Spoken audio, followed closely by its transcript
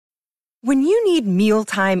When you need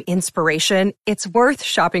mealtime inspiration, it's worth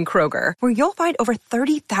shopping Kroger, where you'll find over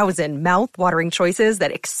 30,000 mouth-watering choices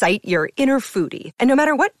that excite your inner foodie. And no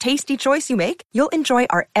matter what tasty choice you make, you'll enjoy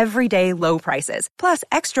our everyday low prices, plus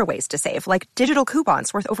extra ways to save, like digital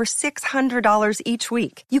coupons worth over $600 each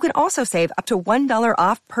week. You can also save up to $1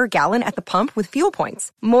 off per gallon at the pump with fuel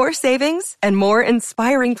points. More savings and more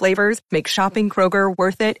inspiring flavors make shopping Kroger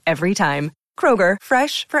worth it every time. Kroger,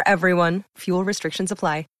 fresh for everyone. Fuel restrictions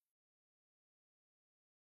apply.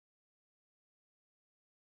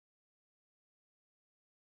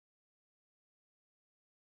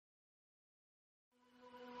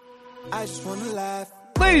 I just want to laugh.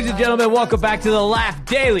 Ladies and gentlemen, welcome back to the Laugh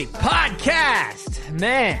Daily Podcast.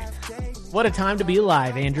 Man, what a time to be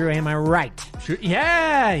alive, Andrew. Am I right? Sure.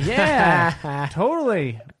 Yeah,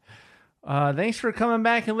 totally. Thanks for coming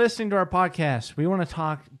back and listening to our podcast. We want to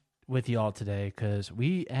talk with you all today because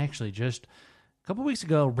we actually just a couple weeks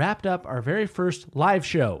ago wrapped up our very first live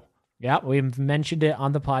show. Yeah, we've mentioned it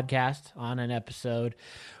on the podcast on an episode.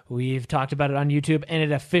 We've talked about it on YouTube, and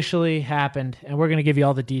it officially happened. And we're going to give you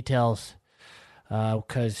all the details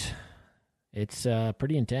because it's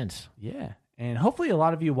pretty intense. Yeah, and hopefully a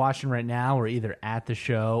lot of you watching right now are either at the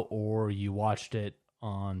show or you watched it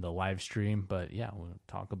on the live stream. But yeah, we'll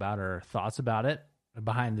talk about our thoughts about it,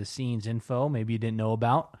 behind the scenes info maybe you didn't know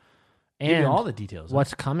about, and give you all the details.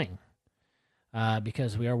 What's coming.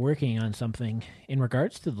 Because we are working on something in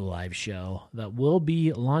regards to the live show that will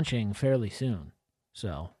be launching fairly soon.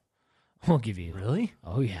 So we'll give you... Really?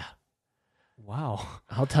 Oh, yeah. Wow.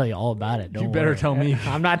 I'll tell you all about it. You better worry. tell me.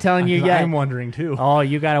 I'm not telling you yet. I'm wondering too. Oh,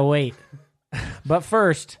 you got to wait. But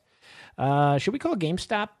first, should we call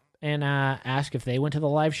GameStop and ask if they went to the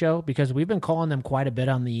live show? Because we've been calling them quite a bit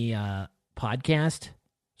on the podcast.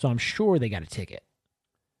 So I'm sure they got a ticket.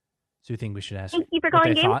 So you think we should ask? Thank you for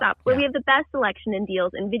calling GameStop, where we have the best selection and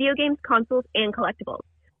deals in video games, consoles, and collectibles.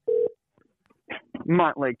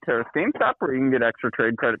 Montlake Terrace GameStop, where you can get extra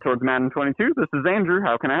trade credit towards Madden 22. This is Andrew.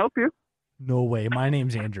 How can I help you? No way. My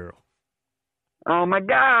name's Andrew. Oh, my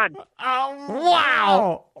God. Oh,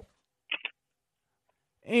 wow.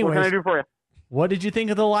 Anyways, what can I do for you? What did you think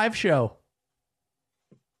of the live show?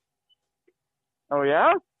 Oh,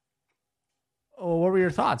 yeah? Oh, what were your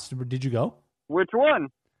thoughts? Did you go? Which one?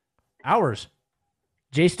 Ours.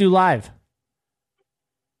 J-Stu Live.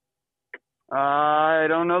 I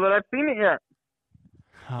don't know that I've seen it yet.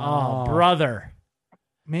 Oh, brother.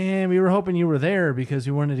 Man, we were hoping you were there because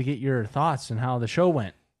we wanted to get your thoughts and how the show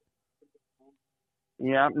went.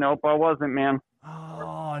 Yeah, nope, I wasn't, man.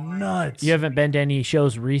 Oh, nuts. You haven't been to any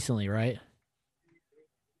shows recently, right?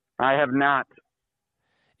 I have not.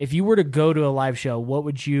 If you were to go to a live show, what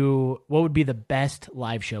would be the best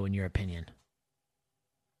live show in your opinion?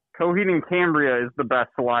 Coheed and Cambria is the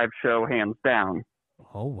best live show, hands down.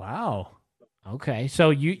 Oh, wow. Okay,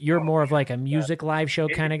 so you're more of like a music live show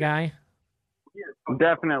kind of guy?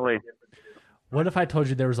 Definitely. What if I told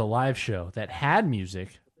you there was a live show that had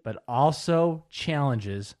music, but also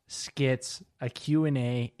challenges, skits, a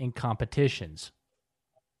Q&A, and competitions?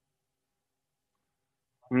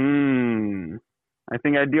 I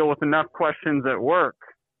think I deal with enough questions at work.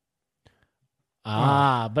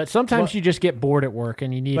 But sometimes you just get bored at work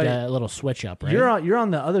and you need a little switch up, right? You're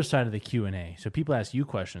on the other side of the Q&A, so people ask you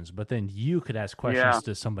questions, but then you could ask questions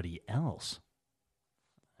to somebody else.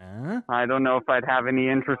 I don't know if I'd have any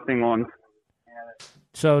interesting ones.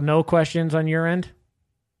 So no questions on your end?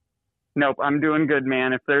 Nope, I'm doing good,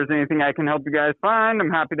 man. If there's anything I can help you guys find, I'm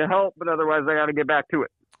happy to help, but otherwise I got to get back to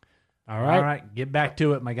it. All right, get back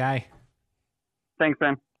to it, my guy. Thanks,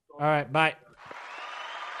 man. All right, bye.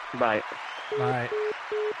 Bye. Bye.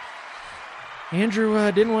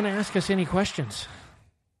 Andrew didn't want to ask us any questions.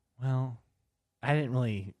 Well, I didn't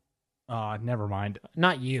really... never mind.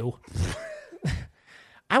 Not you.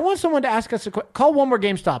 I want someone to ask us a question. Call One More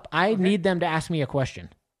GameStop. I need them to ask me a question.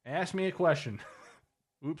 Ask me a question.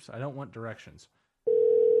 Oops, I don't want directions.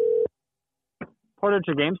 Portage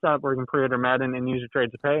to GameStop, where you can pre-order Madden and use your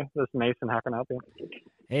trade to pay. This is Mason. How can I help you?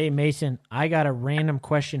 Hey, Mason, I got a random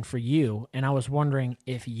question for you, and I was wondering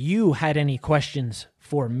if you had any questions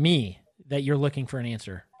for me that you're looking for an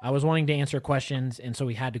answer. I was wanting to answer questions, and so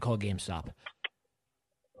we had to call GameStop.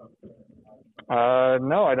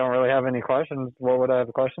 No, I don't really have any questions. What would I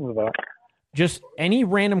have questions about? Just any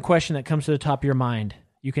random question that comes to the top of your mind,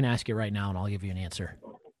 you can ask it right now, and I'll give you an answer.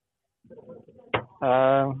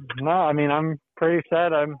 No, I mean, I'm pretty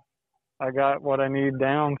set. I got what I need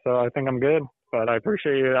down, so I think I'm good. But I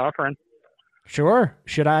appreciate you offering. Sure.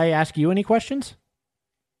 Should I ask you any questions?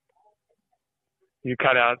 You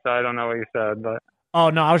cut out, so I don't know what you said. But Oh,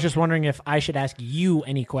 no, I was just wondering if I should ask you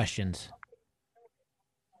any questions.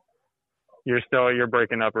 you're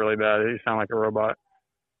breaking up really bad. You sound like a robot.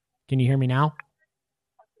 Can you hear me now?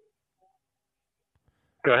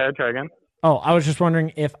 Go ahead, try again. Oh, I was just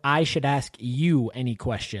wondering if I should ask you any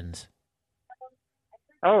questions.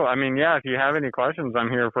 Oh, I mean, yeah, if you have any questions, I'm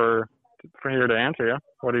here here to answer you.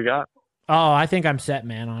 What do you got? Oh, I think I'm set,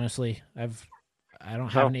 man, honestly. I don't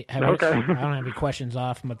have any okay. I don't have any questions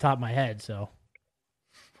off the top of my head, so.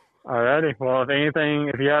 Alrighty. Well,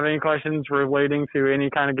 if you have any questions relating to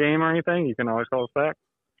any kind of game or anything, you can always call us back.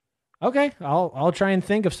 Okay, I'll try and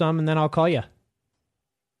think of some, and then I'll call you.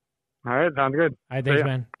 All right, sounds good. All right, thanks,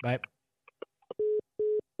 man. Bye.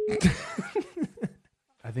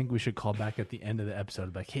 I think we should call back at the end of the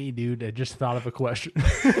episode. Like, hey, dude, I just thought of a question.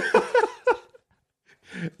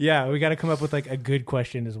 Yeah, we got to come up with like a good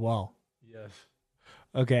question as well. Yes.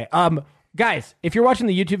 Okay. Guys, if you're watching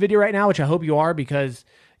the YouTube video right now, which I hope you are, because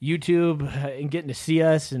YouTube and getting to see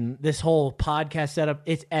us and this whole podcast setup,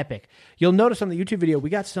 it's epic. You'll notice on the YouTube video, we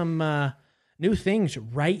got some new things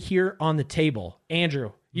right here on the table.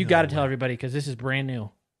 Andrew, you got to tell everybody because this is brand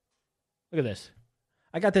new. Look at this.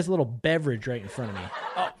 I got this little beverage right in front of me.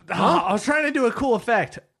 I was trying to do a cool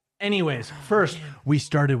effect. Anyways, first, we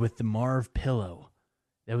started with the Marv pillow.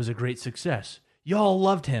 That was a great success. Y'all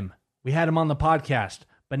loved him. We had him on the podcast,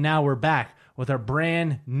 but now we're back with our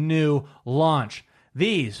brand new launch.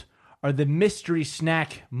 These are the Mystery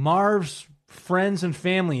Snack Marv's Friends and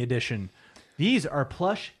Family Edition. These are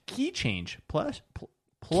plush keychains.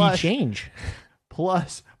 Key change.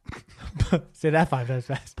 Plus. Say that 5 times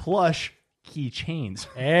fast. Plush keychains.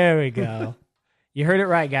 There we go. You heard it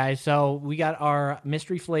right, guys. So we got our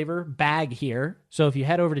mystery flavor bag here. So if you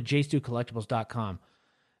head over to jstewcollectibles.com,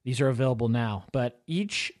 these are available now. But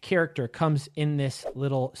each character comes in this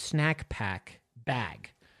little snack pack bag.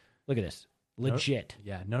 Look at this. Legit.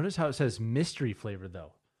 Yeah, notice how it says mystery flavor,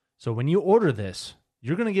 though. So when you order this,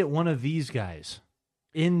 you're going to get one of these guys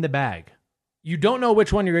in the bag. You don't know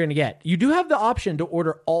which one you're going to get. You do have the option to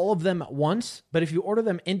order all of them at once, but if you order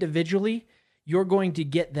them individually, you're going to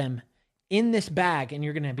get them in this bag, and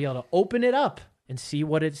you're going to be able to open it up and see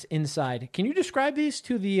what it's inside. Can you describe these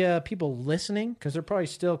to the people listening? Because they're probably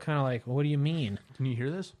still kind of like, what do you mean? Can you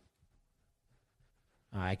hear this?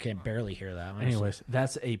 I can barely hear that. Honestly. Anyways,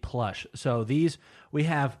 that's a plush. So we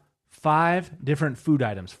have 5 different food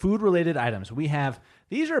items, food-related items.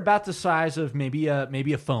 These are about the size of maybe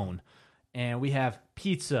a phone. And we have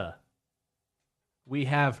pizza. We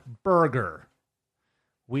have burger.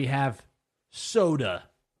 We have soda.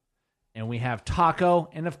 And we have taco.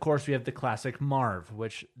 And, of course, we have the classic Marv,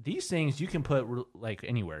 which these things you can put like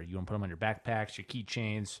anywhere. You want to put them on your backpacks, your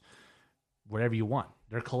keychains, whatever you want.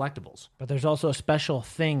 They're collectibles. But there's also a special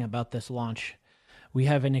thing about this launch. We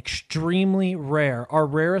have an extremely rare, our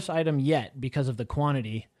rarest item yet because of the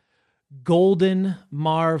quantity, golden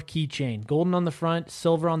Marv keychain. Golden on the front,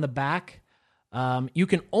 silver on the back. You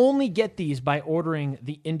can only get these by ordering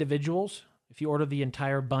the individuals. If you order the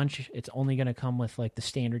entire bunch, it's only going to come with like the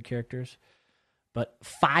standard characters. But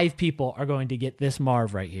 5 people are going to get this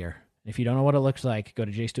Marv right here. If you don't know what it looks like, go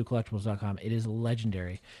to jstewcollectibles.com. It is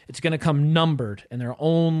legendary. It's going to come numbered, and there are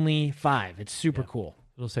only 5. It's super cool.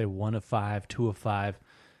 It'll say 1 of 5, 2 of 5.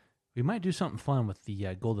 We might do something fun with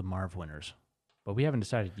the Golden Marv winners, but we haven't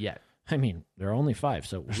decided yet. I mean, there are only 5,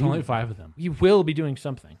 so there's only 5 of them. We will be doing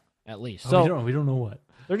something, at least. So we don't know what.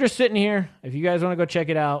 They're just sitting here. If you guys want to go check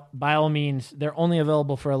it out, by all means, they're only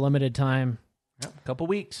available for a limited time. Yep, a couple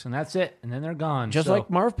weeks, and that's it, and then they're gone. Just like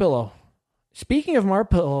Marv Pillow. Speaking of Marv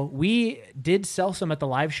Pillow, we did sell some at the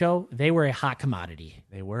live show. They were a hot commodity.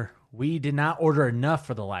 They were. We did not order enough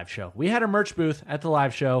for the live show. We had a merch booth at the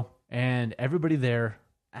live show, and everybody there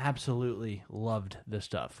absolutely loved this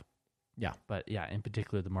stuff. Yeah. But yeah, in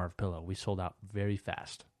particular, the Marv Pillow. We sold out very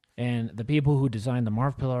fast. And the people who designed the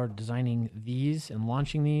Marv Pillow are designing these and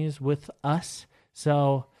launching these with us.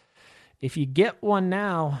 So if you get one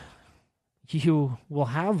now, you will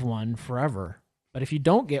have one forever. But if you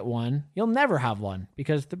don't get one, you'll never have one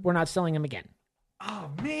because we're not selling them again.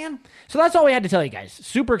 Oh, man. So that's all we had to tell you guys.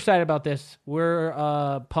 Super excited about this. We're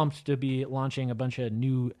pumped to be launching a bunch of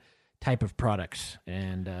new type of products.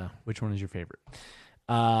 And which one is your favorite?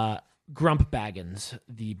 Grump Baggins,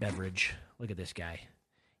 the beverage. Look at this guy.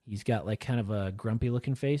 He's got like kind of a grumpy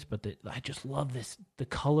looking face, but I just love this. The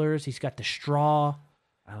colors. He's got the straw.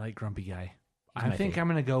 I like Grumpy Guy. He's I my think favorite. I'm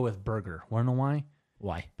going to go with Burger. Want to know why?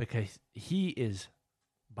 Why? Because he is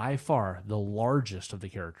by far the largest of the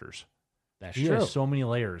characters. That's He true. has so many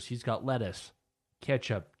layers. He's got lettuce,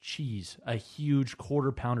 ketchup, cheese, a huge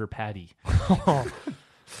quarter-pounder patty.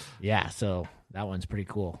 Yeah, so that one's pretty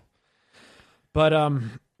cool. But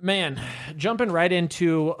man, jumping right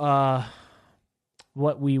into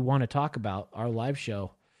what we want to talk about, our live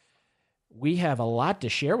show. We have a lot to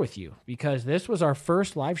share with you because this was our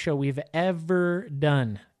first live show we've ever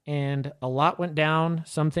done. And a lot went down.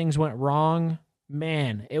 Some things went wrong.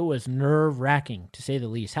 Man, it was nerve-wracking, to say the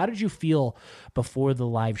least. How did you feel before the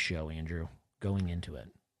live show, Andrew, going into it?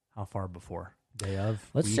 How far before? Day of?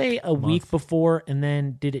 Let's say a week before, and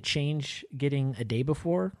then did it change getting a day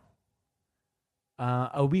before?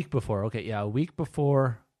 A week before. Okay, yeah, a week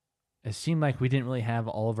before. It seemed like we didn't really have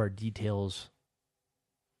all of our details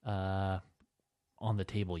on the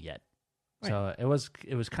table yet. Right. So it was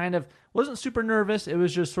kind of, wasn't super nervous. It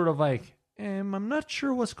was just sort of like, I'm not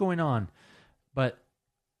sure what's going on. But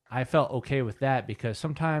I felt okay with that because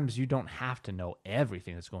sometimes you don't have to know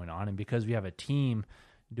everything that's going on. And because we have a team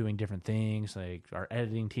doing different things, like our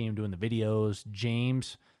editing team doing the videos,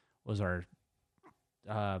 James was our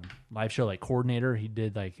live show coordinator. He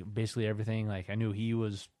did basically everything. I knew he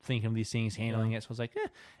was thinking of these things, handling it. So I was like,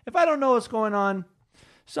 if I don't know what's going on,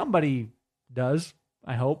 somebody does,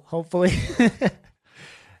 I hope. Hopefully.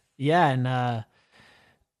 Yeah, and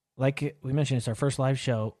like we mentioned, it's our first live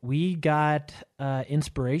show. We got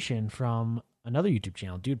inspiration from another YouTube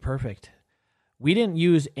channel, Dude Perfect. We didn't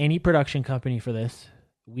use any production company for this.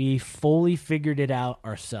 We fully figured it out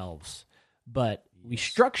ourselves. But we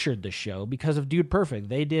structured the show because of Dude Perfect.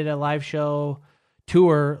 They did a live show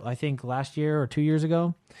tour, I think, last year or 2 years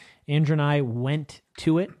ago. Andrew and I went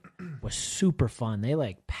to it. It was super fun.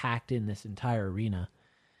 They packed in this entire arena.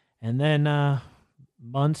 And then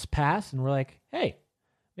months passed, and we're like, hey,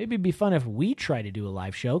 maybe it'd be fun if we try to do a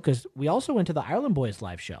live show, because we also went to the Ireland Boys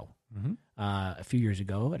live show a few years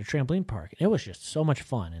ago at a trampoline park. It was just so much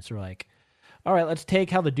fun. And so we're like, all right, let's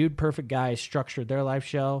take how the Dude Perfect guys structured their live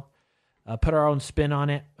show, put our own spin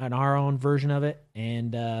on it, and our own version of it,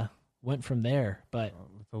 and went from there. But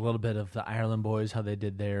with a little bit of the Ireland Boys, how they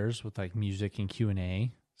did theirs with music and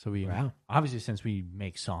Q&A. So we obviously, since we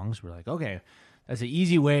make songs, we're like, okay, that's an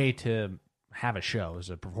easy way to have a show, is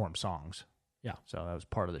to perform songs. Yeah. So that was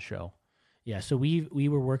part of the show. Yeah, so we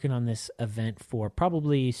were working on this event for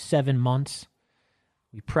probably 7 months.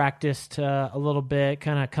 We practiced a little bit,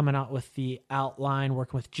 kind of coming out with the outline,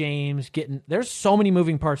 working with James, there's so many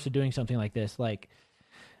moving parts to doing something like this.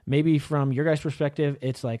 Maybe from your guys' perspective,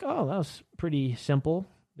 it's like, oh, that was pretty simple.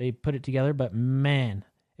 They put it together, but man,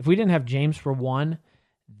 if we didn't have James for one,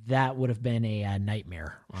 that would have been a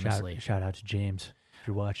nightmare, honestly. Shout out to James if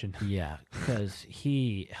you're watching. Yeah, because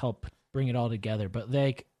he helped bring it all together. But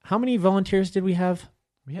how many volunteers did we have?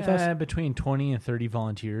 We had between 20 and 30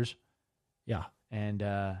 volunteers. Yeah. And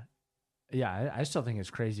I still think it's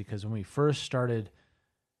crazy because when we first started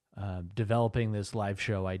developing this live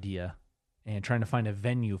show idea and trying to find a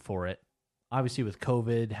venue for it, obviously with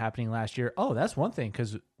COVID happening last year, that's one thing,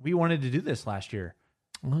 because we wanted to do this last year.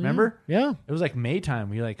 Remember? Yeah. It was May time.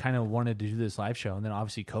 We kind of wanted to do this live show, and then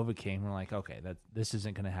obviously COVID came. We're like, okay, this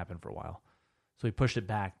isn't going to happen for a while. So we pushed it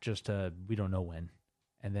back just to, we don't know when.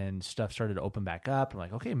 And then stuff started to open back up. We're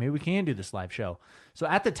like, okay, maybe we can do this live show. So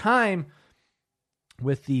at the time,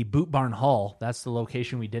 with the Boot Barn Hall, that's the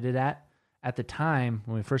location we did it at. At the time,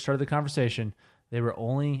 when we first started the conversation, they were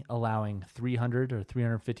only allowing 300 or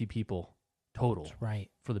 350 people total. That's right.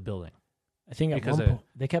 For the building. I think at one point,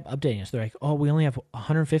 they kept updating us. They're like, oh, we only have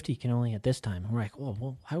 150 can only at this time. And we're like,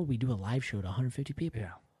 well, how would we do a live show to 150 people? Yeah.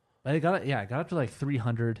 But it got up to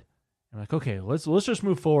 300. And we're like, okay, let's just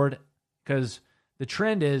move forward, because the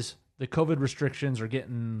trend is the COVID restrictions are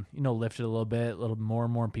getting, lifted a little more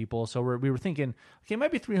and more people. So we were thinking, okay, it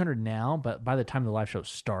might be 300 now, but by the time the live show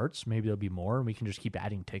starts, maybe there'll be more, and we can just keep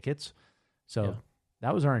adding tickets. So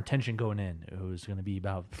that was our intention going in. It was going to be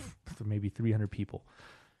about maybe 300 people.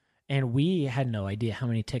 And we had no idea how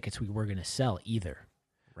many tickets we were going to sell either.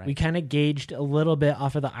 Right. We kind of gauged a little bit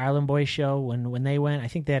off of the Ireland Boys show when they went. I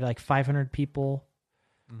think they had 500 people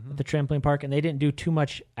at the trampoline park, and they didn't do too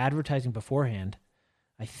much advertising beforehand,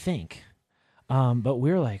 I think. But we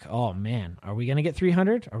were like, oh, man, are we going to get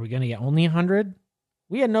 300? Are we going to get only 100?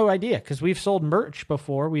 We had no idea, because we've sold merch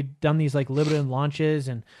before. We've done these limited launches,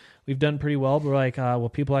 and we've done pretty well. But we're like, will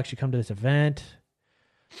people actually come to this event?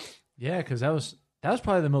 Yeah, because that was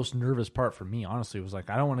probably the most nervous part for me, honestly. It was I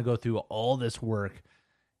don't want to go through all this work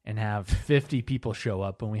and have 50 people show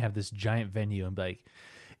up when we have this giant venue and be like,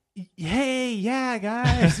 hey, yeah,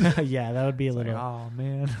 guys. Yeah, that would be a little. Oh,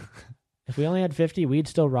 man. If we only had 50, we'd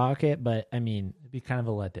still rock it. But, I mean, it'd be kind of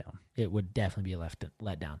a letdown. It would definitely be a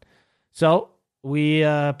letdown. So we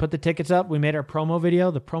put the tickets up. We made our promo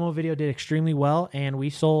video. The promo video did extremely well, and we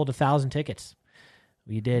sold 1,000 tickets.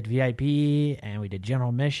 We did VIP and we did general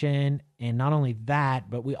admission. And not only that,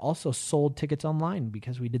 but we also sold tickets online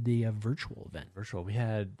because we did the virtual event. Virtual. We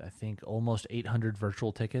had, I think, almost 800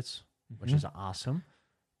 virtual tickets, which is awesome.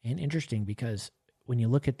 And interesting because when you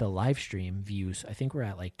look at the live stream views, I think we're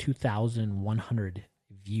at like 2,100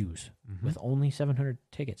 views with only 700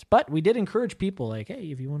 tickets. But we did encourage people like,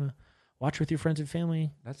 hey, if you want to watch with your friends and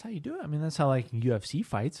family. That's how you do it. I mean, that's how like UFC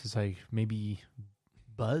fights. It's like maybe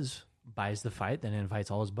Buzz buys the fight, then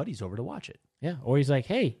invites all his buddies over to watch it. Yeah. Or he's like,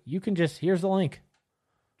 hey, you can here's the link.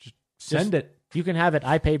 Send it. You can have it.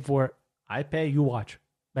 I paid for it. I pay, you watch.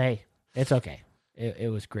 But hey, it's okay.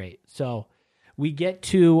 It was great. So we get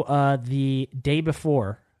to the day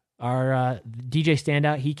before. Our DJ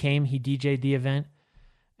Standout, he came. He DJ'd the event.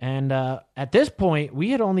 And at this point, we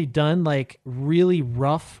had only done like really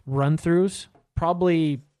rough run-throughs,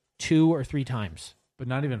 probably 2 or 3 times. But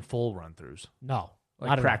not even full run-throughs. No. Like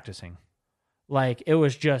not practicing. Like, it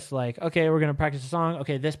was just like, okay, we're going to practice a song.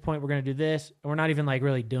 Okay, at this point, we're going to do this. And we're not even like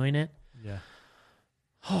really doing it. Yeah.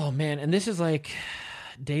 Oh, man. And this is like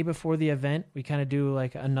day before the event. We kind of do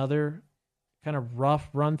like another kind of rough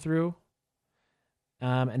run-through.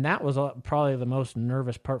 And that was probably the most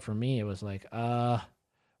nervous part for me. It was like,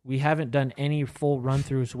 we haven't done any full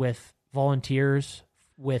run-throughs with volunteers,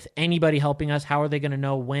 with anybody helping us. How are they going to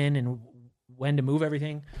know when to move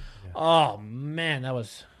everything? Yeah. Oh, man, that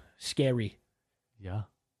was scary. Yeah.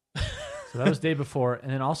 So that was day before.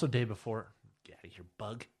 And then also day before, get out of here,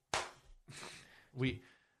 bug.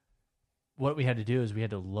 What we had to do is we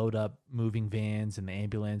had to load up moving vans and the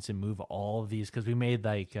ambulance and move all of these because we made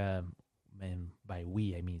like, and by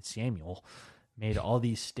we, I mean Samuel, made all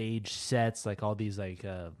these stage sets, like all these like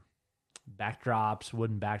backdrops,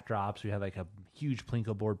 wooden backdrops. We had like a huge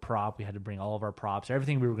Plinko board prop. We had to bring all of our props,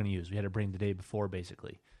 everything we were going to use. We had to bring the day before,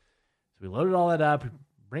 basically. So we loaded all that up,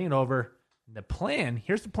 bring it over. The plan,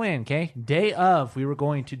 here's the plan, okay? Day of, we were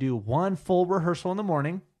going to do one full rehearsal in the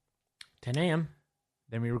morning. 10 a.m.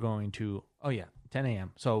 Then we were going to, 10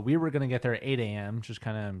 a.m. So we were going to get there at 8 a.m., just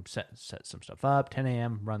kind of set some stuff up. 10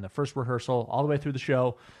 a.m., run the first rehearsal all the way through the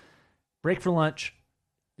show. Break for lunch.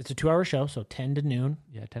 It's a 2-hour show, so 10 to noon.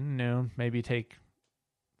 Yeah, 10 to noon. Maybe take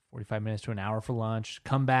 45 minutes to an hour for lunch.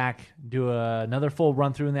 Come back, do another full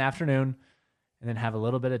run through in the afternoon, and then have a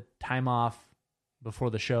little bit of time off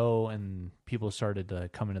before the show and people started to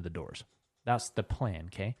come into the doors. That's the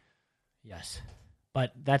plan, okay? Yes.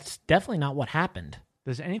 But that's definitely not what happened.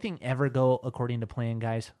 Does anything ever go according to plan,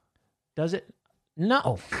 guys? Does it?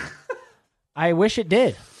 No. I wish it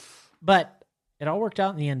did. But it all worked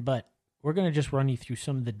out in the end. But we're going to just run you through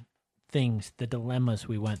some of the things, the dilemmas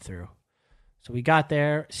we went through. So we got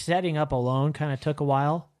there. Setting up alone kind of took a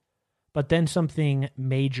while. But then something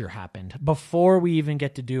major happened before we even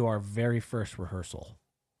get to do our very first rehearsal.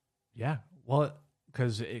 Yeah. Well,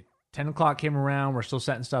 because 10 o'clock came around. We're still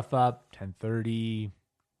setting stuff up. 10:30,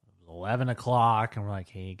 11 o'clock. And we're like,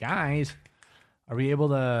 hey, guys, are we able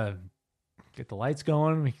to get the lights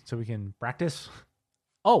going so we can practice?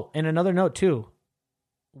 Oh, and another note, too.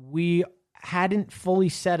 We hadn't fully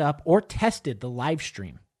set up or tested the live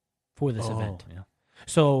stream for this event. Yeah.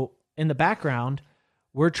 So in the background,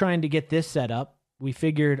 we're trying to get this set up. We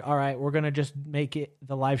figured, all right, we're going to just make it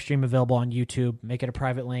the live stream available on YouTube, make it a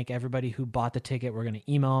private link. Everybody who bought the ticket, we're going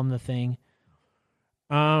to email them the thing.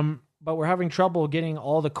 But we're having trouble getting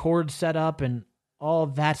all the cords set up and all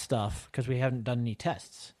of that stuff because we haven't done any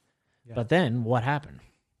tests. Yeah. But then what happened?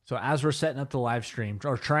 So as we're setting up the live stream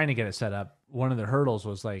or trying to get it set up, one of the hurdles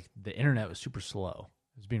was like the internet was super slow.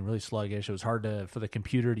 It was being really sluggish. It was hard for the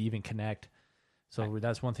computer to even connect. So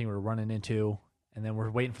that's one thing we're running into. And then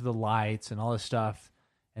we're waiting for the lights and all this stuff.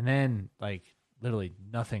 And then, like, literally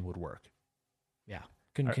nothing would work. Yeah.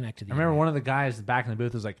 Couldn't connect to the I remember internet. one of the guys back in the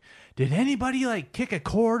booth was like, did anybody, like, kick a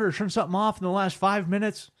cord or turn something off in the last 5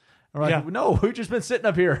 minutes? And we're like, no, we've just been sitting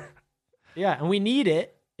up here. Yeah, and we need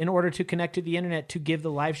it in order to connect to the internet to give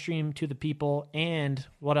the live stream to the people. And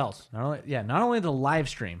what else? Not only the live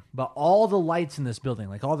stream, but all the lights in this building,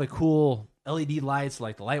 like all the cool LED lights,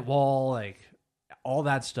 like the light wall, like all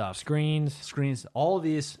that stuff. Screens, all of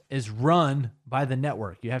these is run by the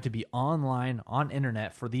network. You have to be online on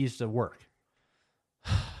internet for these to work.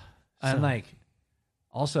 And like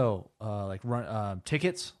also like run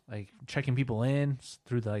tickets, like checking people in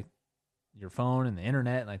through like your phone and the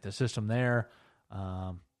internet, like the system there.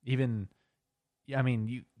 Even I mean,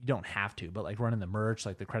 you don't have to, but like running the merch,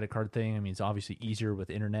 like the credit card thing, I mean, it's obviously easier with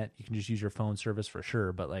internet. You can just use your phone service for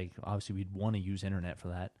sure, but like obviously we'd want to use internet for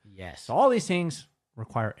that. Yes. So all these things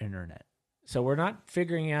require internet. So we're not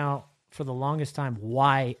figuring out for the longest time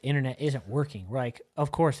why internet isn't working. Like,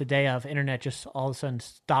 of course, the day of internet just all of a sudden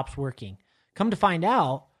stops working Come to find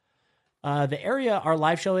out, the area our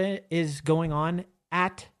live show is going on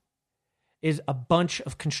at is a bunch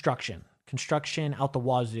of construction out the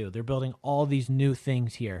wazoo. They're building all these new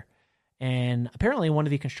things here. And apparently one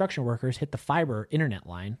of the construction workers hit the fiber internet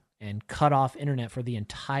line and cut off internet for the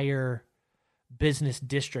entire business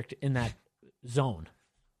district in that zone.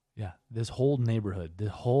 Yeah, this whole neighborhood, the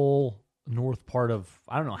whole north part of,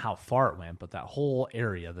 I don't know how far it went, but that whole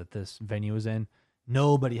area that this venue was in,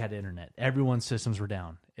 nobody had internet. Everyone's systems were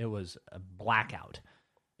down. It was a blackout.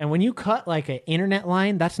 And when you cut like an internet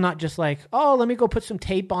line, that's not just like, oh, let me go put some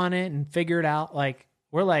tape on it and figure it out. Like,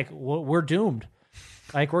 we're doomed.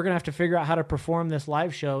 Like, we're going to have to figure out how to perform this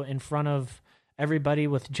live show in front of everybody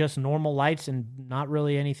with just normal lights and not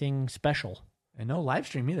really anything special. And no live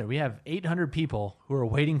stream either. We have 800 people who are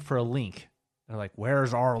waiting for a link. They're like,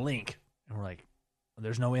 where's our link? And we're like,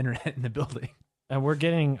 there's no internet in the building. And we're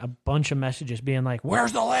getting a bunch of messages being like,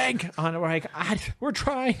 where's the link? And we're like, we're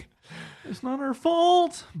trying. It's not our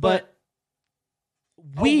fault. But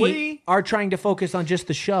we are trying to focus on just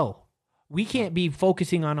the show. We can't be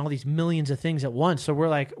focusing on all these millions of things at once. So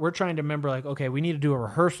we're trying to remember, like, okay, we need to do a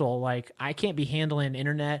rehearsal. Like, I can't be handling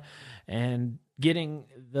internet and getting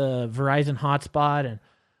the Verizon hotspot and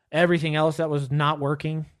everything else that was not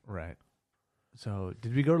working. Right. So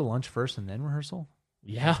did we go to lunch first and then rehearsal?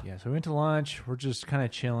 Yeah. Yeah. So we went to lunch. We're just kind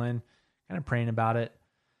of chilling, kind of praying about it.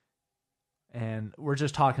 And we're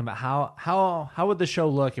just talking about how would the show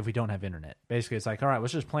look if we don't have internet? Basically, it's like, all right,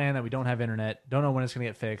 let's just plan that we don't have internet. Don't know when it's going to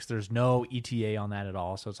get fixed. There's no ETA on that at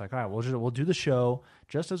all. So it's like, all right, we'll do the show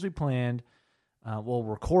just as we planned. We'll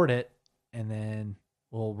record it, and then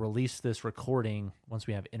we'll release this recording once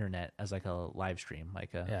we have internet as like a live stream,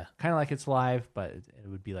 like kind of like it's live, but it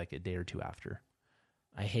would be like a day or two after.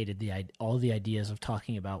 I hated all the ideas of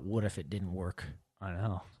talking about what if it didn't work. I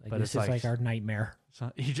know, but this is like our nightmare.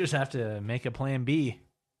 So you just have to make a plan B.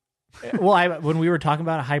 Well, when we were talking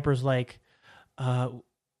about it, Hyper's like,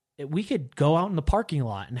 we could go out in the parking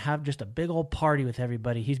lot and have just a big old party with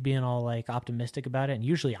everybody. He's being all like optimistic about it. And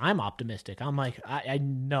usually I'm optimistic. I'm like, I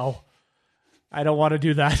know, I don't want to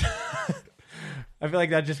do that. I feel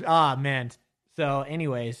like that just, man. So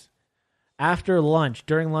anyways,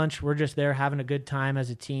 during lunch, we're just there having a good time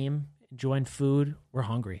as a team, enjoying food. We're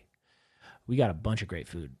hungry. We got a bunch of great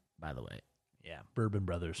food, by the way. Yeah, Bourbon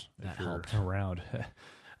Brothers. That helped. Around.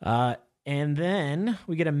 And then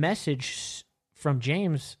we get a message from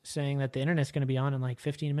James saying that the internet's going to be on in like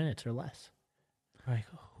 15 minutes or less. Like,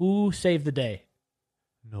 who saved the day?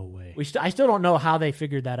 No way. I still don't know how they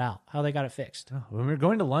figured that out, how they got it fixed. When we were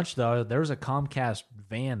going to lunch, though, there was a Comcast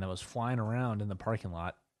van that was flying around in the parking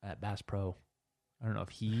lot at Bass Pro. I don't know if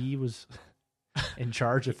he was in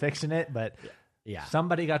charge of fixing it, but yeah,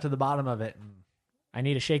 somebody got to the bottom of it. I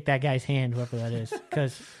need to shake that guy's hand, whoever that is,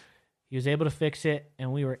 because he was able to fix it,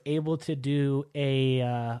 and we were able to do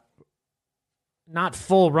a not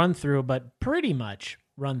full run through, but pretty much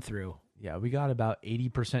run through. Yeah, we got about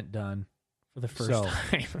 80% done for the first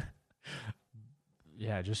time.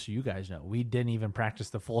 Yeah, just so you guys know, we didn't even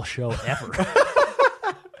practice the full show ever.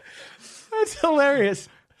 That's hilarious.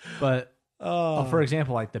 But for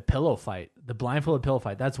example, like the pillow fight, the blindfolded pillow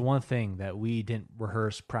fight, that's one thing that we didn't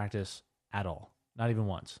rehearse, practice at all. Not even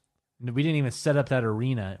once. We didn't even set up that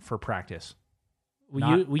arena for practice.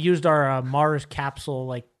 We used our Mars capsule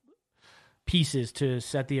like pieces to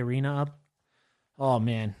set the arena up. Oh,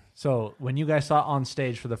 man. So when you guys saw it on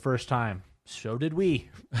stage for the first time, so did we.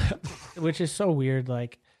 Which is so weird,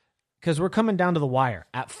 like, because we're coming down to the wire.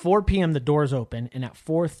 At 4 p.m., the doors open, and at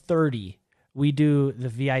 4:30, we do the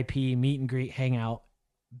VIP meet and greet hangout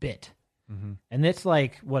bit. Mm-hmm. And it's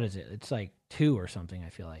like, what is it? It's like 2 or something, I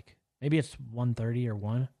feel like. Maybe it's 1:30 or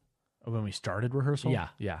 1. When we started rehearsal? Yeah.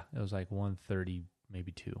 Yeah, it was like 1:30,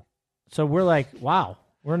 maybe 2. So we're like, wow,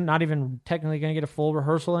 we're not even technically going to get a full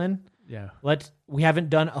rehearsal in. Yeah. We haven't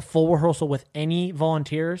done a full rehearsal with any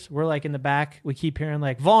volunteers. We're like in the back. We keep hearing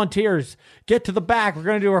like, volunteers, get to the back. We're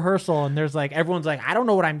going to do a rehearsal. And there's like, everyone's like, I don't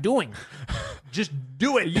know what I'm doing. Just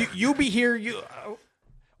do it. You be here.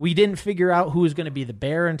 We didn't figure out who was going to be the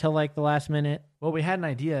bear until like the last minute. Well, we had an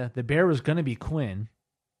idea. The bear was going to be Quinn.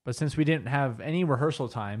 But since we didn't have any rehearsal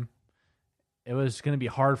time, it was going to be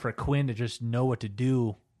hard for Quinn to just know what to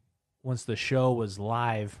do once the show was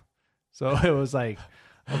live. So it was like,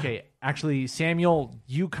 okay, actually, Samuel,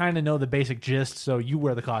 you kind of know the basic gist, so you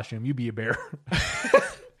wear the costume. You be a bear.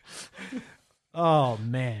 Oh,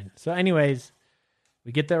 man. So anyways,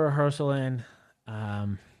 we get the rehearsal in.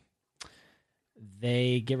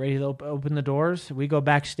 They get ready to open the doors. We go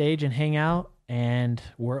backstage and hang out, and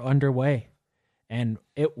we're underway. And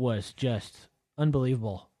it was just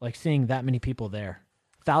unbelievable, like seeing that many people there.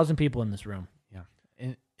 1,000 people in this room. Yeah.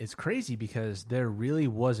 And it's crazy because there really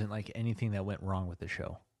wasn't like anything that went wrong with the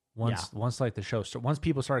show. Once like the show, once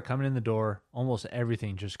people started coming in the door, almost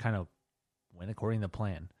everything just kind of went according to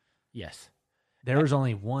plan. Yes. There was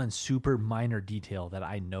only one super minor detail that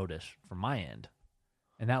I noticed from my end,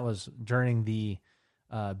 and that was during the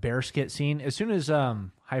bear skit scene. As soon as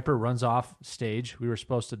Hyper runs off stage, we were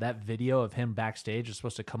supposed to, that video of him backstage was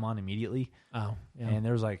supposed to come on immediately. Oh, yeah. And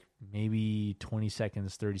there was like maybe 20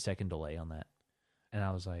 seconds, 30-second delay on that. And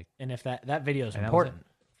I was like, and if that video is and important.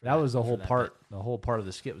 that was the for whole that part. bit. The whole part of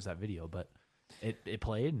the skit was that video, but it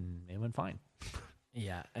played and it went fine.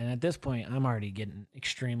 Yeah. And at this point, I'm already getting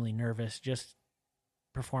extremely nervous. Just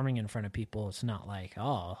performing in front of people, it's not like,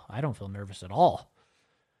 oh, I don't feel nervous at all.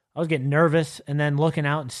 I was getting nervous, and then looking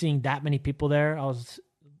out and seeing that many people there,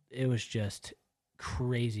 it was just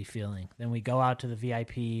crazy feeling. Then we go out to the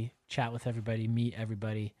VIP, chat with everybody, meet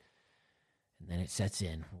everybody, and then it sets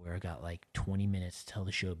in. We're got like 20 minutes till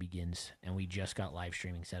the show begins, and we just got live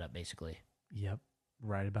streaming set up, basically. Yep,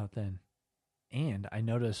 right about then. And I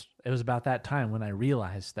noticed it was about that time when I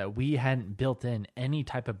realized that we hadn't built in any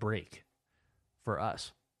type of break for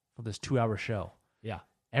us for this 2-hour show. Yeah.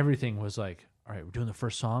 Everything was like, all right, we're doing the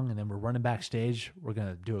first song, and then we're running backstage. We're going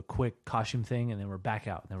to do a quick costume thing, and then we're back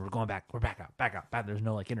out. And then we're going back. We're back out, back. There's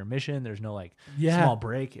no, like, intermission. There's no, like, small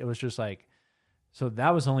break. It was just, like, so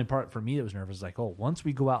that was the only part for me that was nervous. Like, oh, once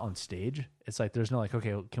we go out on stage, it's like there's no, like,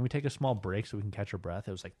 okay, can we take a small break so we can catch our breath?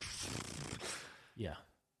 It was like, Yeah,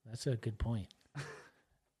 that's a good point.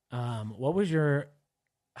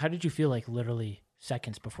 How did you feel like literally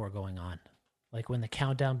seconds before going on? Like when the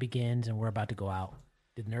countdown begins and we're about to go out,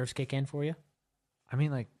 did nerves kick in for you? I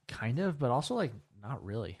mean, like, kind of, but also, like, not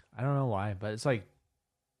really. I don't know why, but it's like,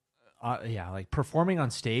 like performing on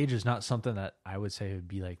stage is not something that I would say would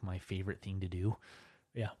be like my favorite thing to do.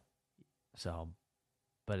 Yeah. So,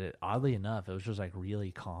 but oddly enough, it was just like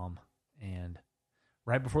really calm. And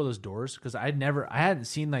right before those doors, because I hadn't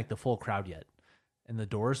seen like the full crowd yet. And the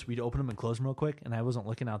doors, we'd open them and close them real quick, and I wasn't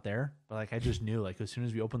looking out there, but like I just knew, like, as soon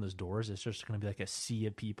as we open those doors, it's just going to be like a sea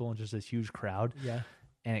of people and just this huge crowd. Yeah.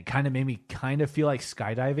 And it kind of made me kind of feel like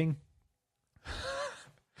skydiving.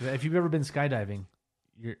 If you've ever been skydiving,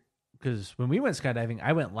 because when we went skydiving,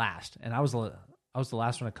 I went last, and I was the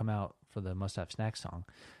last one to come out for the Must Have Snacks song.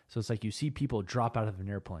 So it's like you see people drop out of an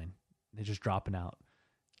airplane, they're just dropping out,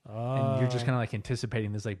 and you're just kind of like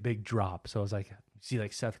anticipating this like big drop. So I was like, you see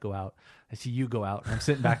like Seth go out, I see you go out, and I'm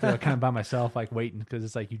sitting back there kind of by myself, like waiting, because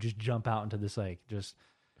it's like you just jump out into this like just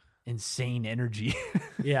insane energy.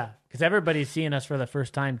 Yeah, because everybody's seeing us for the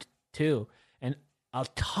first time too, and a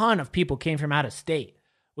ton of people came from out of state,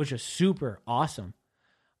 which is super awesome.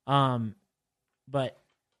 But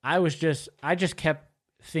I just kept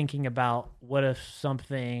thinking about what if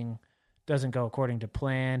something doesn't go according to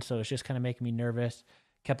plan. So it's just kind of making me nervous.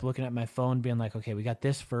 Kept looking at my phone, being like, okay, we got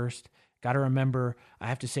this first. Got to remember, I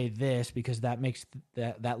have to say this because that makes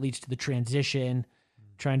that leads to the transition.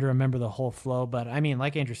 Trying to remember the whole flow. But I mean,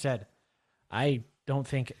 like Andrew said, I don't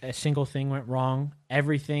think a single thing went wrong.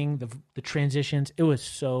 Everything, the transitions, it was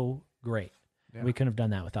so great. Yeah. We couldn't have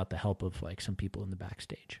done that without the help of like some people in the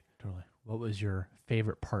backstage. Totally. What was your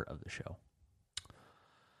favorite part of the show?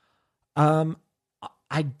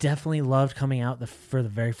 I definitely loved coming out for the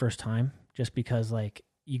very first time, just because like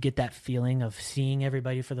you get that feeling of seeing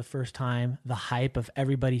everybody for the first time, the hype of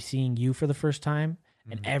everybody seeing you for the first time,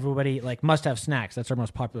 and everybody like Must Have Snacks. That's our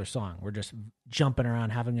most popular song. We're just jumping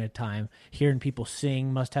around, having a time, hearing people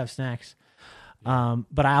sing Must Have Snacks.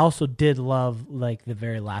 But I also did love like the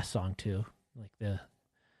very last song too, like the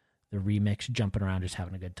remix, jumping around, just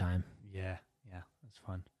having a good time. Yeah, that's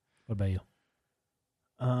fun. What about you?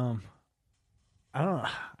 I don't know.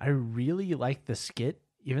 I really liked the skit,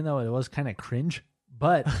 even though it was kind of cringe.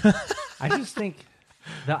 But I just think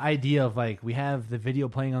the idea of like we have the video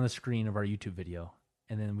playing on the screen of our YouTube video,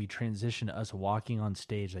 and then we transition to us walking on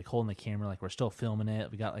stage, like holding the camera, like we're still filming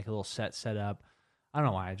it. We got like a little set up. I don't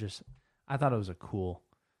know why. I thought it was a cool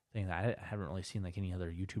thing that I haven't really seen like any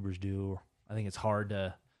other YouTubers do. I think it's hard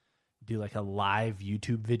to do like a live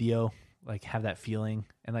YouTube video, like have that feeling,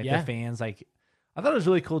 and like the fans, like I thought it was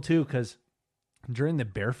really cool too, because during the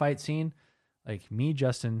bear fight scene, like me,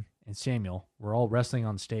 Justin, and Samuel were all wrestling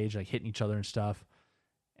on stage, like hitting each other and stuff.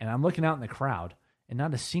 And I'm looking out in the crowd, and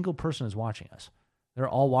not a single person is watching us. They're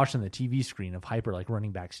all watching the TV screen of Hyper like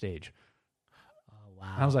running backstage. Oh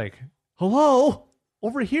wow! And I was like, "Hello,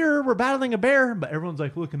 over here, we're battling a bear," but everyone's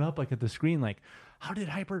like looking up like at the screen, like, "How did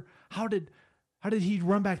Hyper? How did he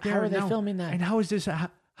run back there? How are they filming that? And how is this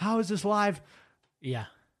live?" Yeah,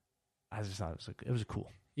 I just thought it was cool.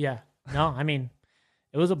 Yeah. No, I mean,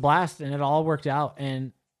 It was a blast, and it all worked out.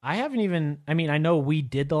 And I haven't even, I mean, I know we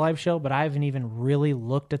did the live show, but I haven't even really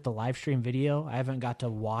looked at the live stream video. I haven't got to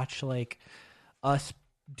watch like us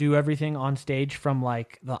do everything on stage from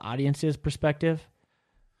like the audience's perspective.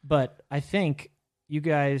 But I think you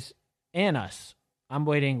guys and us, I'm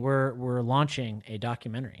waiting. We're launching a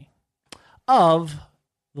documentary of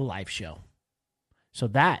the live show. So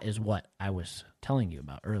that is what I was telling you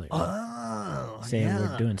about earlier. Saying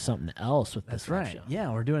we're doing something else with this live show.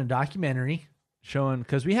 Yeah, we're doing a documentary showing,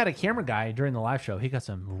 because we had a camera guy during the live show. He got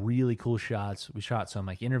some really cool shots. We shot some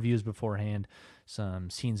like interviews beforehand, some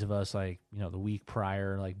scenes of us like, the week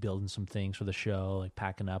prior, like building some things for the show, like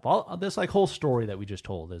packing up. All this like whole story that we just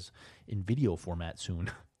told is in video format soon.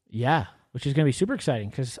 Yeah, which is going to be super exciting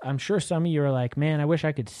because I'm sure some of you are like, man, I wish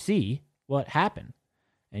I could see what happened.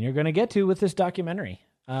 And you're going to get to with this documentary.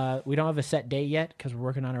 We don't have a set date yet because we're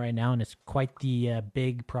working on it right now, and it's quite the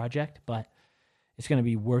big project, but it's going to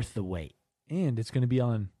be worth the wait. And it's going to be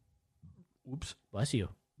on, Bless you,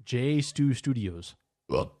 J Stu Studios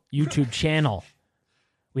YouTube channel.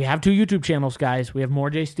 We have 2 YouTube channels, guys. We have More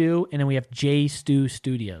J Stu, and then we have J Stu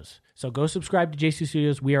Studios. So go subscribe to J Stu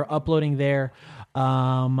Studios. We are uploading there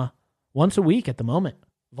once a week at the moment.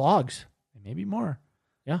 Vlogs. Maybe more.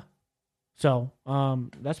 Yeah. So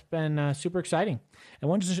that's been super exciting. And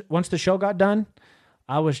once the show got done,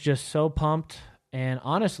 I was just so pumped. And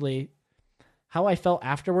honestly, how I felt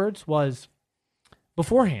afterwards was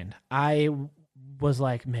beforehand, I was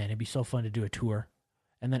like, man, it'd be so fun to do a tour.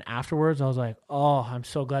 And then afterwards, I was like, oh, I'm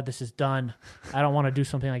so glad this is done. I don't want to do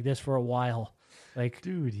something like this for a while. Like,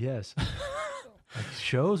 dude, yes. Like,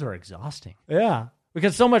 shows are exhausting. Yeah.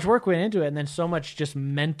 Because so much work went into it, and then so much just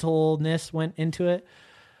mentalness went into it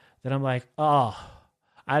that I'm like, oh,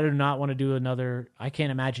 I do not want to do another. I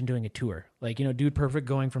can't imagine doing a tour. Like, Dude Perfect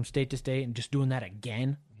going from state to state and just doing that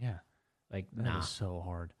again. Yeah. Like, that is so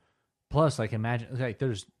hard. Plus, like, imagine, like,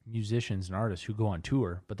 there's musicians and artists who go on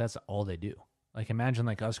tour, but that's all they do. Like, imagine,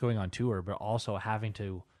 like, us going on tour, but also having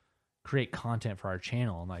to create content for our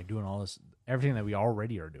channel and, like, doing all this, everything that we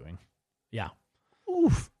already are doing. Yeah.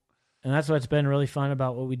 Oof. And that's what's been really fun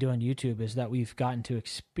about what we do on YouTube is that we've gotten to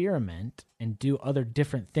experiment and do other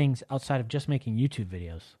different things outside of just making YouTube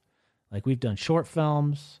videos. Like, we've done short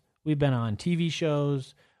films. We've been on TV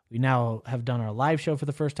shows. We now have done our live show for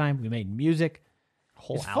the first time. We made music.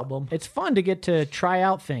 Whole album. It's fun to get to try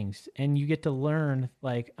out things, and you get to learn,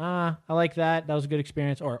 like, I like that. That was a good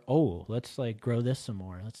experience. Or, let's, like, grow this some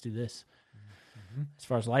more. Let's do this. Mm-hmm. As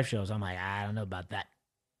far as live shows, I'm like, I don't know about that.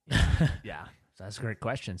 Yeah. So that's a great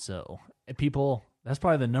question. So people, that's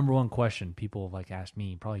probably the number one question people have, like, asked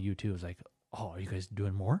me, probably you too, is like, are you guys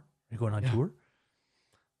doing more? Are you going on tour?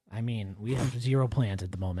 I mean, we have 0 plans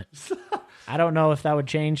at the moment. I don't know if that would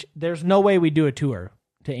change. There's no way we do a tour,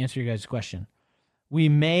 to answer your guys' question. We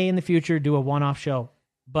may in the future do a one-off show,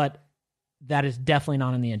 but that is definitely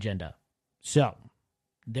not on the agenda. So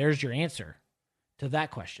there's your answer to that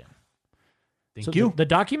question. Thank you. The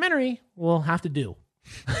documentary we'll have to do.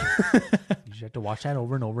 You just have to watch that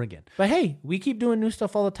over and over again. But hey, we keep doing new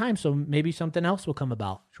stuff all the time, so maybe something else will come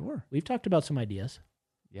about. Sure. We've talked about some ideas.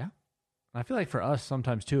 Yeah. I feel like for us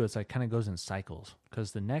sometimes too, it's like kind of goes in cycles,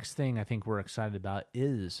 because the next thing I think we're excited about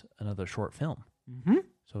is another short film. Mm-hmm.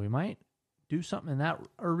 So we might do something in that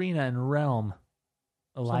arena and realm.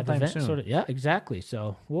 A live sometime event, soon. sort of. Yeah, exactly.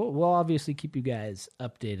 So we'll obviously keep you guys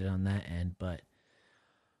updated on that end, but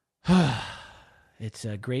it's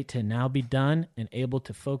great to now be done and able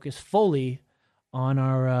to focus fully on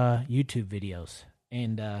our YouTube videos.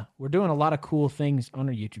 And we're doing a lot of cool things on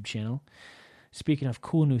our YouTube channel. Speaking of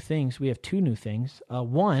cool new things, we have 2 new things.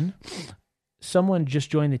 One, someone just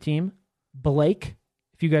joined the team, Blake,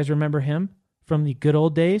 if you guys remember him from the good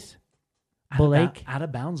old days. Blake. Out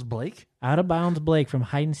of Bounds Blake? Out of Bounds Blake from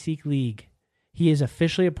Hide and Seek League. He is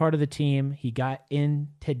officially a part of the team. He got in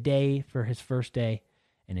today for his first day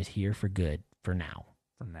and is here for good for now.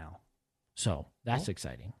 So that's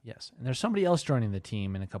exciting. Yes. And there's somebody else joining the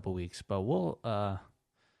team in a couple weeks, but we'll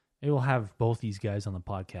maybe we'll have both these guys on the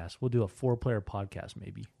podcast. We'll do a 4-player podcast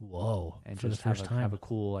maybe. Whoa. And for just the first time. have a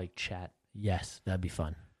cool like chat. Yes, that'd be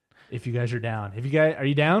fun. If you guys are down. Are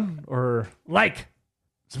you down? Or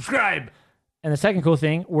subscribe. And the second cool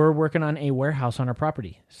thing, we're working on a warehouse on our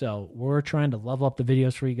property. So we're trying to level up the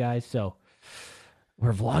videos for you guys. So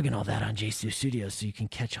we're vlogging all that on J2 Studios, so you can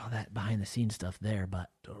catch all that behind the scenes stuff there.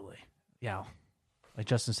 But totally. Yeah. Like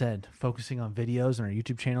Justin said, focusing on videos and our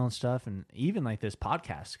YouTube channel and stuff, and even like this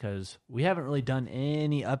podcast, because we haven't really done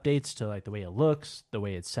any updates to like the way it looks, the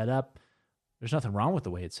way it's set up. There's nothing wrong with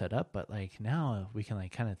the way it's set up, but like now we can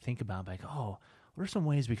like kind of think about like, what are some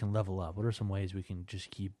ways we can level up? What are some ways we can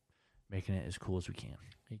just keep making it as cool as we can.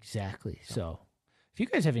 Exactly. So if you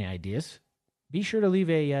guys have any ideas, be sure to leave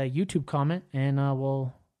a YouTube comment and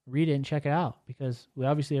we'll read it and check it out, because we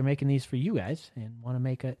obviously are making these for you guys and want to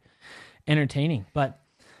make it entertaining. But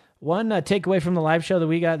one takeaway from the live show that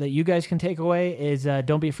we got that you guys can take away is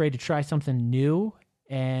don't be afraid to try something new.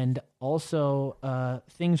 And also,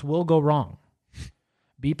 things will go wrong.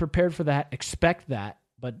 Be prepared for that. Expect that.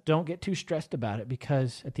 But don't get too stressed about it,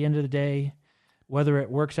 because at the end of the day, whether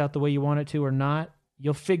it works out the way you want it to or not,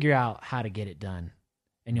 you'll figure out how to get it done.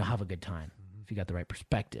 And you'll have a good time if you got the right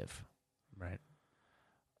perspective. Right.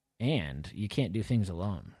 And you can't do things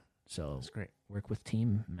alone. So That's great. work with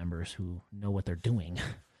team members who know what they're doing.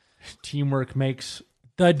 Teamwork makes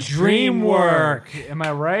The dream work. Am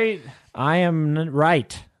I right? I am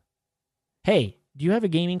right. Hey, do you have a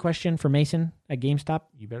gaming question for Mason at GameStop?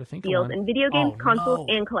 You better think of deals one. in video games, Oh, consoles,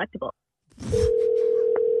 no. and collectibles.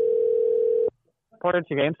 Portage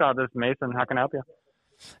to GameStop, this is Mason. How can I help you?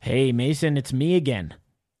 Hey, Mason, it's me again.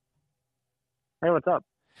 Hey, what's up?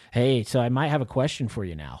 Hey, so I might have a question for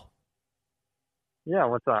you now. Yeah,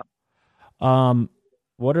 what's up?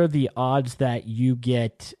 What are the odds that you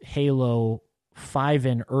get Halo 5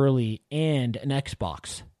 in early and an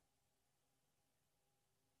Xbox?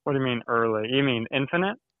 What do you mean early? You mean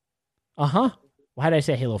Infinite? Uh-huh. Why did I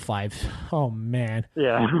say Halo 5? Oh, man.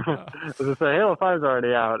 Yeah. As I say, Halo 5 is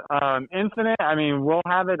already out. Infinite, I mean, we'll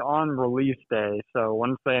have it on release day. So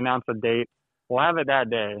once they announce a date, we'll have it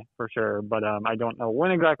that day for sure. But I don't know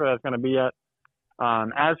when exactly that's going to be yet.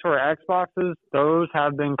 As for Xboxes, those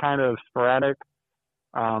have been kind of sporadic.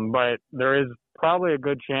 But there is probably a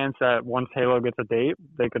good chance that once Halo gets a date,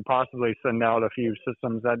 they could possibly send out a few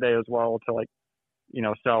systems that day as well to,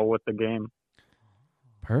 sell with the game.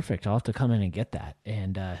 Perfect. I'll have to come in and get that.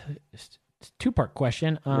 And it's a two-part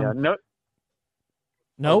question. Yeah, no.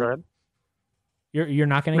 No? Go ahead. You're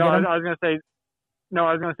not going to No, get them? I was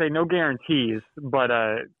going to say no guarantees, but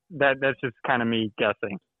that's just kind of me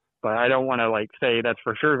guessing. But I don't want to say that's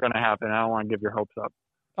for sure going to happen. I don't want to give your hopes up.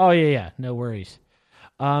 Oh, yeah. No worries.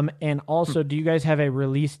 And also, do you guys have a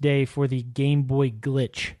release day for the Game Boy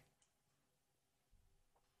Glitch?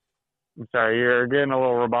 I'm sorry, you're getting a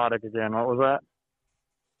little robotic again. What was that?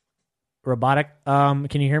 Robotic.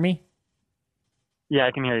 Can you hear me? Yeah,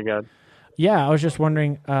 I can hear you good. Yeah, I was just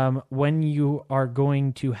wondering when you are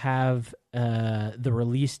going to have the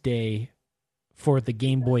release day for the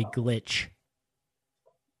Game Boy Glitch.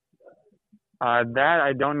 That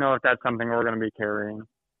I don't know if that's something we're going to be carrying.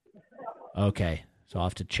 Okay, so I'll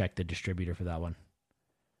have to check the distributor for that one.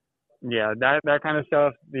 Yeah, that kind of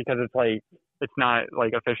stuff, because it's not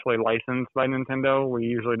officially licensed by Nintendo. We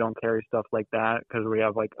usually don't carry stuff like that because we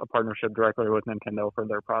have a partnership directly with Nintendo for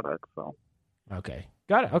their products. So. Okay,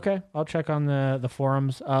 got it. Okay, I'll check on the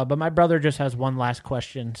forums. But my brother just has one last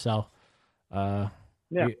question, so Yeah.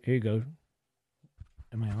 here you go.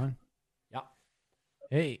 Am I on? Yeah.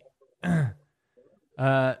 Hey. Do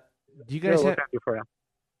you guys what have... can I do for you?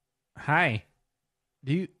 Hi.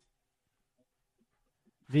 Do you...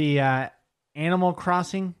 The Animal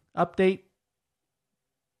Crossing update,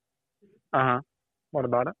 What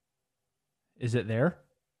about it? is it there?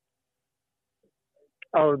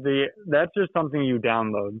 Oh, that's just something you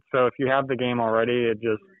download. So if you have the game already,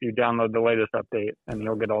 you download the latest update and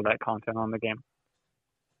you'll get all that content on the game.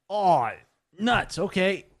 Oh, nuts.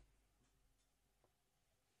 Okay.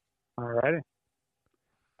 Alrighty.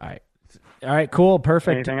 All right, cool,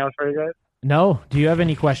 perfect. Anything else for you guys? No, do you have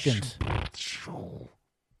any questions?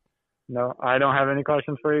 No, I don't have any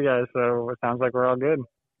questions for you guys. So it sounds like we're all good.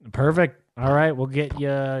 Perfect. All right, we'll get you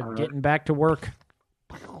getting back to work.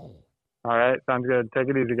 All right, sounds good. Take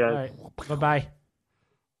it easy, guys. All right, bye-bye.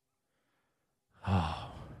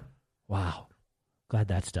 Oh, wow. Glad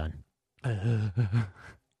that's done.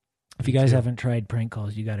 If you guys haven't tried prank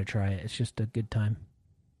calls, you got to try it. It's just a good time.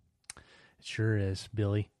 It sure is,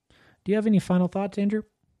 Billy. Do you have any final thoughts, Andrew?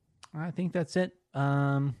 I think that's it.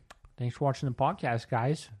 Thanks for watching the podcast,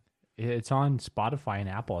 guys. It's on Spotify and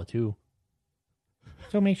Apple, too.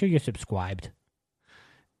 So make sure you're subscribed.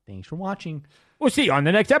 Thanks for watching. We'll see you on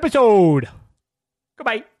the next episode.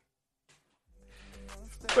 Goodbye.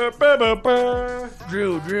 Drew. Leave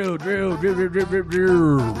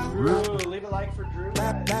a like for Drew. Leave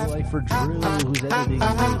a like for Drew, who's editing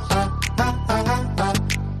this.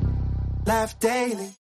 Laugh daily.